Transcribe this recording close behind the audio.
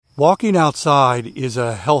Walking outside is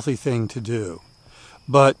a healthy thing to do,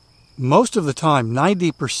 but most of the time,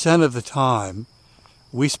 90% of the time,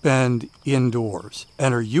 we spend indoors.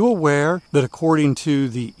 And are you aware that according to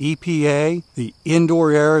the EPA, the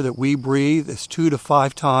indoor air that we breathe is 2 to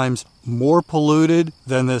 5 times more polluted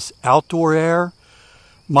than this outdoor air?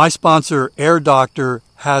 My sponsor, Air Doctor,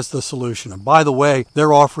 has the solution. And by the way,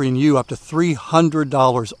 they're offering you up to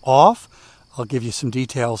 $300 off. I'll give you some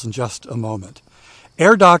details in just a moment.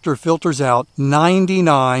 Air Doctor filters out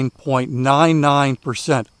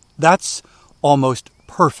 99.99%. That's almost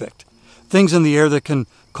perfect. Things in the air that can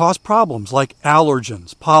cause problems like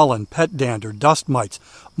allergens, pollen, pet dander, dust mites,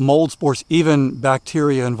 mold spores, even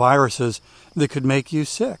bacteria and viruses that could make you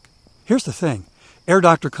sick. Here's the thing. Air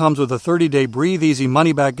Doctor comes with a 30-day breathe easy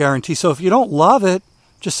money-back guarantee, so if you don't love it,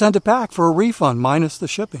 just send it back for a refund minus the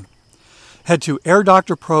shipping. Head to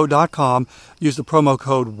airdoctorpro.com, use the promo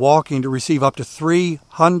code WALKING to receive up to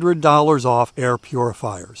 $300 off air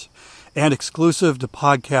purifiers. And exclusive to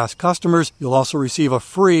podcast customers, you'll also receive a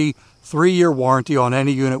free 3-year warranty on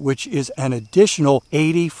any unit, which is an additional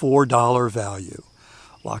 $84 value.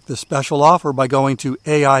 Lock this special offer by going to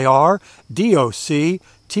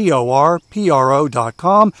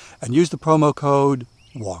AIRDOCTORPRO.com and use the promo code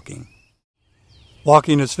WALKING.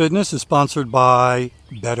 Walking is Fitness is sponsored by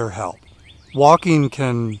BetterHelp. Walking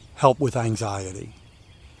can help with anxiety.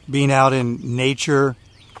 Being out in nature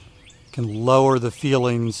can lower the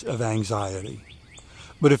feelings of anxiety.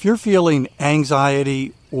 But if you're feeling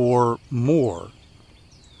anxiety or more,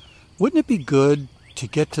 wouldn't it be good to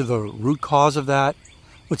get to the root cause of that?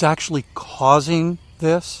 What's actually causing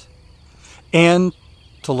this? And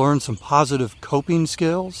to learn some positive coping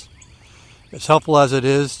skills? As helpful as it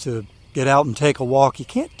is to get out and take a walk, you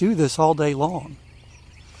can't do this all day long.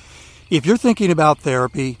 If you're thinking about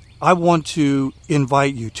therapy, I want to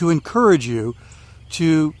invite you, to encourage you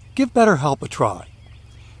to give BetterHelp a try.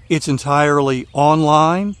 It's entirely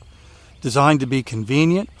online, designed to be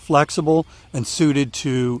convenient, flexible, and suited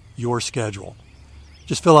to your schedule.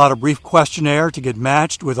 Just fill out a brief questionnaire to get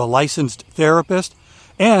matched with a licensed therapist,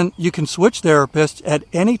 and you can switch therapists at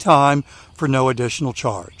any time for no additional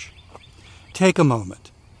charge. Take a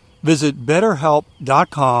moment. Visit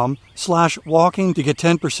betterhelp.com/walking to get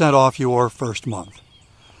 10% off your first month.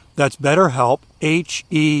 That's BetterHelp,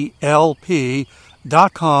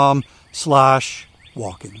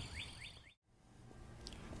 HELP.com/walking.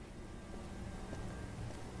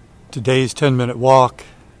 Today's 10-minute walk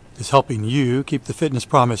is helping you keep the fitness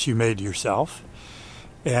promise you made to yourself.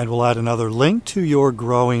 And we'll add another link to your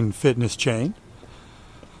growing fitness chain.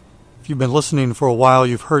 If you've been listening for a while,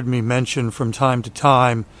 you've heard me mention from time to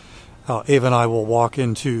time how Ava and I will walk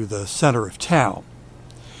into the center of town.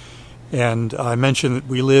 And I mentioned that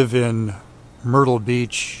we live in Myrtle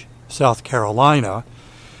Beach, South Carolina,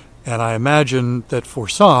 and I imagine that for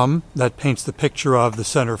some, that paints the picture of the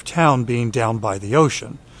center of town being down by the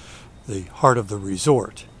ocean, the heart of the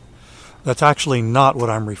resort. That's actually not what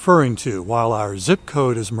I'm referring to. While our zip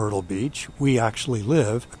code is Myrtle Beach, we actually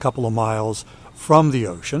live a couple of miles from the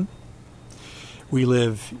ocean. We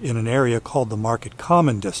live in an area called the Market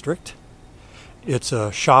Common District. It's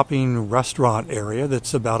a shopping restaurant area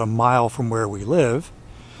that's about a mile from where we live.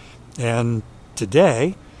 And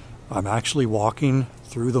today, I'm actually walking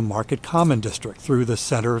through the Market Common District, through the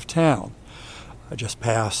center of town. I just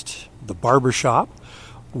passed the barber shop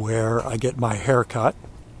where I get my hair cut.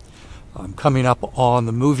 I'm coming up on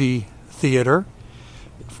the movie theater.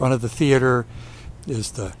 In front of the theater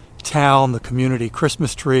is the town, the community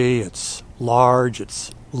Christmas tree. It's large,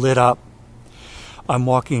 it's lit up. I'm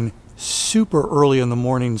walking super early in the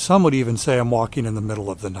morning. Some would even say I'm walking in the middle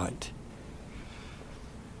of the night.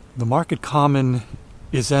 The Market Common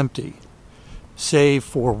is empty, save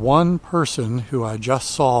for one person who I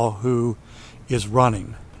just saw who is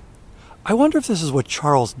running. I wonder if this is what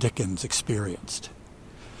Charles Dickens experienced.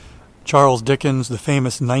 Charles Dickens, the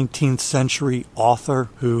famous 19th century author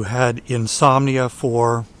who had insomnia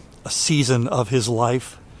for a season of his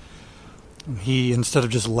life. He, instead of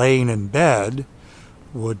just laying in bed,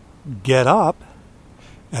 would get up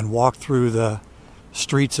and walk through the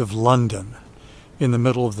streets of London in the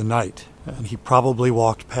middle of the night. And he probably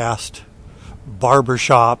walked past barber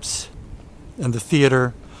shops and the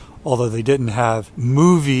theater, although they didn't have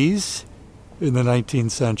movies in the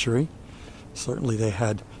 19th century. Certainly they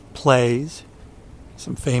had plays,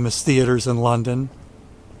 some famous theaters in London.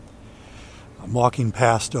 I'm walking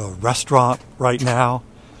past a restaurant right now.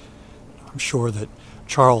 I'm sure that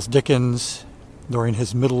Charles Dickens, during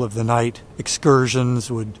his middle of the night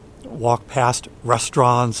excursions, would walk past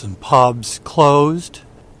restaurants and pubs closed.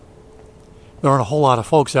 There aren't a whole lot of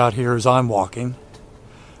folks out here as I'm walking.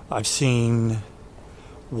 I've seen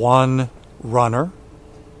one runner.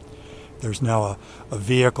 There's now a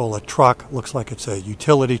vehicle, a truck, looks like it's a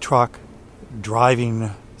utility truck,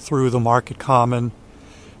 driving through the market common.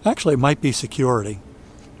 Actually, it might be security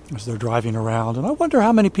as they're driving around. And I wonder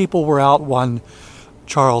how many people were out when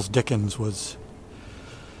Charles Dickens was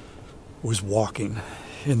walking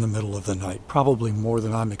in the middle of the night. Probably more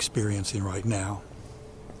than I'm experiencing right now.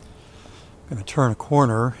 I'm going to turn a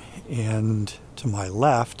corner, and to my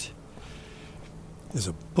left is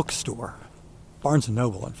a bookstore, Barnes &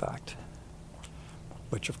 Noble, in fact,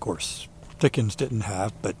 which, of course, Dickens didn't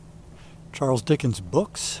have, but Charles Dickens'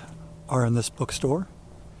 books are in this bookstore.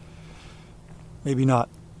 Maybe not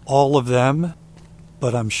all of them,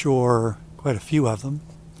 but I'm sure quite a few of them,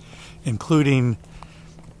 including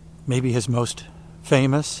maybe his most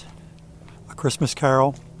famous, A Christmas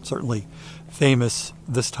Carol, certainly famous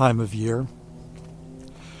this time of year.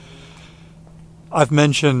 I've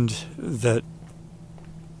mentioned that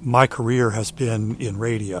my career has been in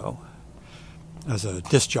radio as a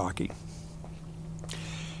disc jockey.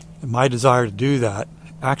 And my desire to do that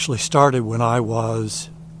actually started when I was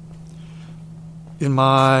in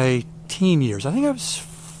my teen years. I think I was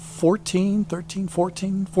 14.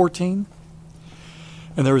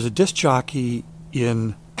 And there was a disc jockey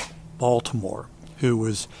in Baltimore who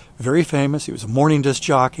was very famous. He was a morning disc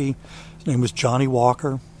jockey. His name was Johnny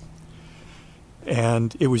Walker.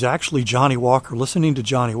 And it was actually Johnny Walker, listening to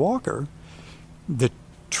Johnny Walker, that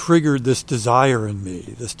triggered this desire in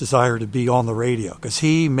me, this desire to be on the radio, because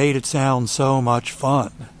he made it sound so much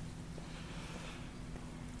fun.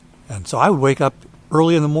 And so I would wake up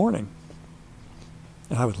early in the morning,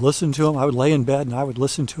 and I would listen to him. I would lay in bed, and I would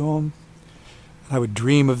listen to him. And I would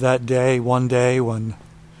dream of that day, one day, when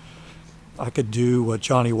I could do what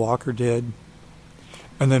Johnny Walker did.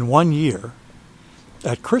 And then one year,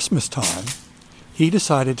 at Christmas time, he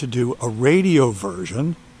decided to do a radio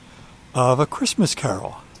version of A Christmas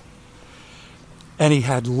Carol. And he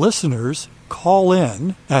had listeners call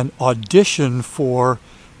in and audition for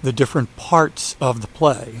the different parts of the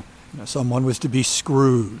play. Someone was to be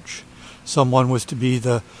Scrooge. Someone was to be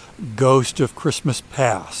the ghost of Christmas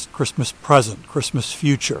past, Christmas present, Christmas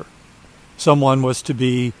future. Someone was to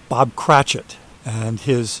be Bob Cratchit and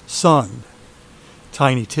his son,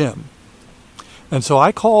 Tiny Tim. And so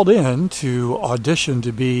I called in to audition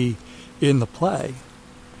to be in the play.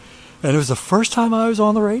 And it was the first time I was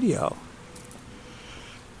on the radio.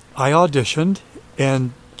 I auditioned,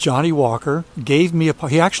 and Johnny Walker gave me a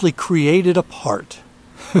part. He actually created a part.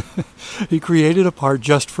 He created a part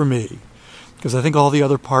just for me, because I think all the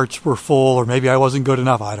other parts were full, or maybe I wasn't good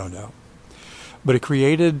enough. I don't know. But he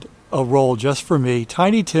created a role just for me,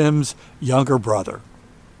 Tiny Tim's younger brother.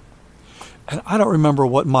 And I don't remember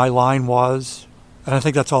what my line was. And I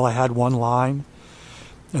think that's all I had, one line.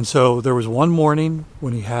 And so there was one morning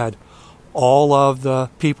when he had all of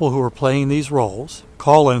the people who were playing these roles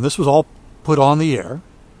call in. This was all put on the air.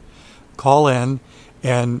 Call in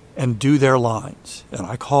and do their lines. And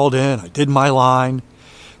I called in. I did my line.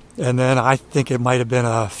 And then I think it might have been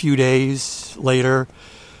a few days later,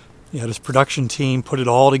 he had his production team put it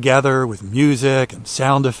all together with music and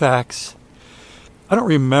sound effects. I don't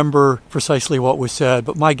remember precisely what was said,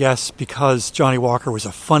 but my guess, because Johnny Walker was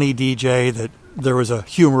a funny DJ, that there was a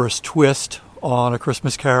humorous twist on A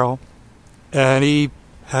Christmas Carol. And he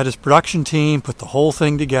had his production team put the whole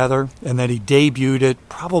thing together, and then he debuted it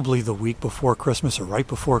probably the week before Christmas or right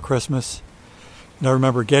before Christmas. And I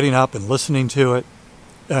remember getting up and listening to it,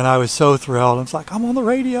 and I was so thrilled. It's like, I'm on the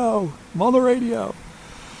radio. I'm on the radio.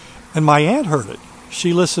 And my aunt heard it.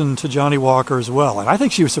 She listened to Johnny Walker as well, and I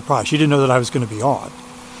think she was surprised. She didn't know that I was going to be on.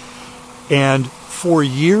 And 4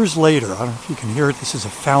 years later, I don't know if you can hear it, this is a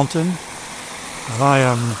fountain, and I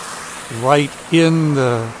am right in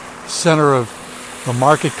the center of the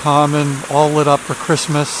market common, all lit up for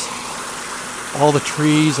Christmas. All the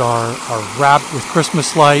trees are wrapped with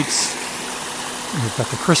Christmas lights. We've got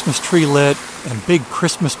the Christmas tree lit and big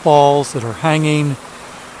Christmas balls that are hanging,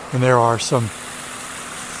 and there are some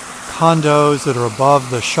condos that are above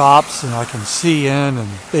the shops, and I can see in, and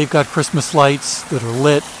they've got Christmas lights that are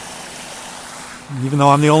lit. And even though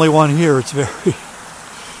I'm the only one here, it's very,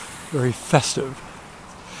 very festive.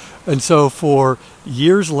 And so for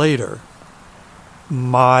years later,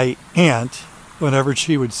 my aunt, whenever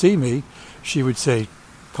she would see me, she would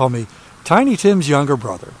call me Tiny Tim's younger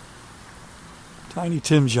brother. Tiny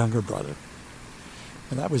Tim's younger brother.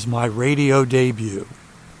 And that was my radio debut,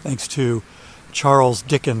 thanks to Charles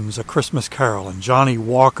Dickens' A Christmas Carol and Johnny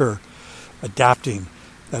Walker adapting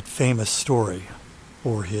that famous story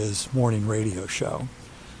for his morning radio show.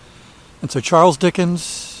 And so Charles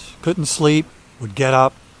Dickens couldn't sleep, would get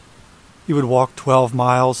up, he would walk 12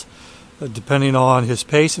 miles, depending on his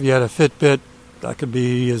pace. If you had a Fitbit, that could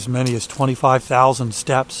be as many as 25,000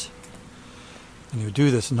 steps. And he would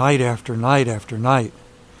do this night after night after night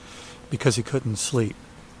because he couldn't sleep.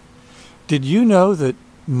 Did you know that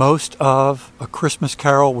most of A Christmas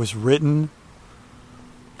Carol was written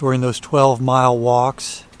during those 12-mile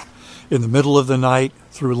walks in the middle of the night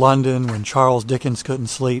through London when Charles Dickens couldn't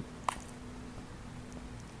sleep?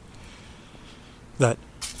 That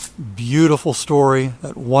beautiful story,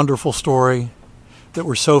 that wonderful story that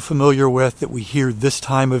we're so familiar with that we hear this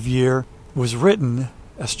time of year, was written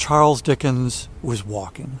as Charles Dickens was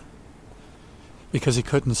walking because he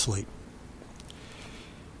couldn't sleep.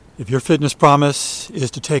 If your fitness promise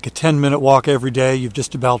is to take a 10-minute walk every day, you've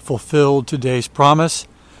just about fulfilled today's promise,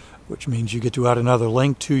 which means you get to add another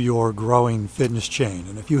link to your growing fitness chain.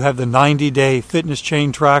 And if you have the 90-day fitness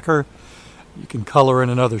chain tracker, you can color in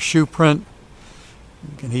another shoe print.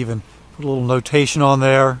 You can even put a little notation on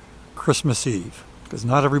there, Christmas Eve, because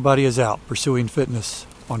not everybody is out pursuing fitness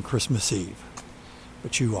on Christmas Eve,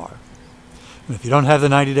 but you are. And if you don't have the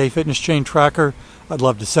 90-day fitness chain tracker, I'd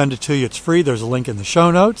love to send it to you. It's free. There's a link in the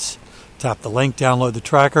show notes. Tap the link, download the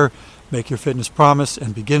tracker, make your fitness promise,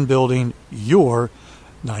 and begin building your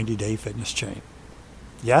 90-day fitness chain.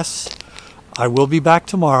 Yes, I will be back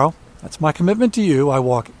tomorrow. That's my commitment to you. I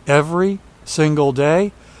walk every single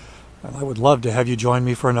day, and I would love to have you join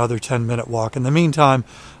me for another 10-minute walk. In the meantime,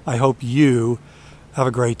 I hope you have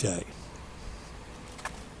a great day.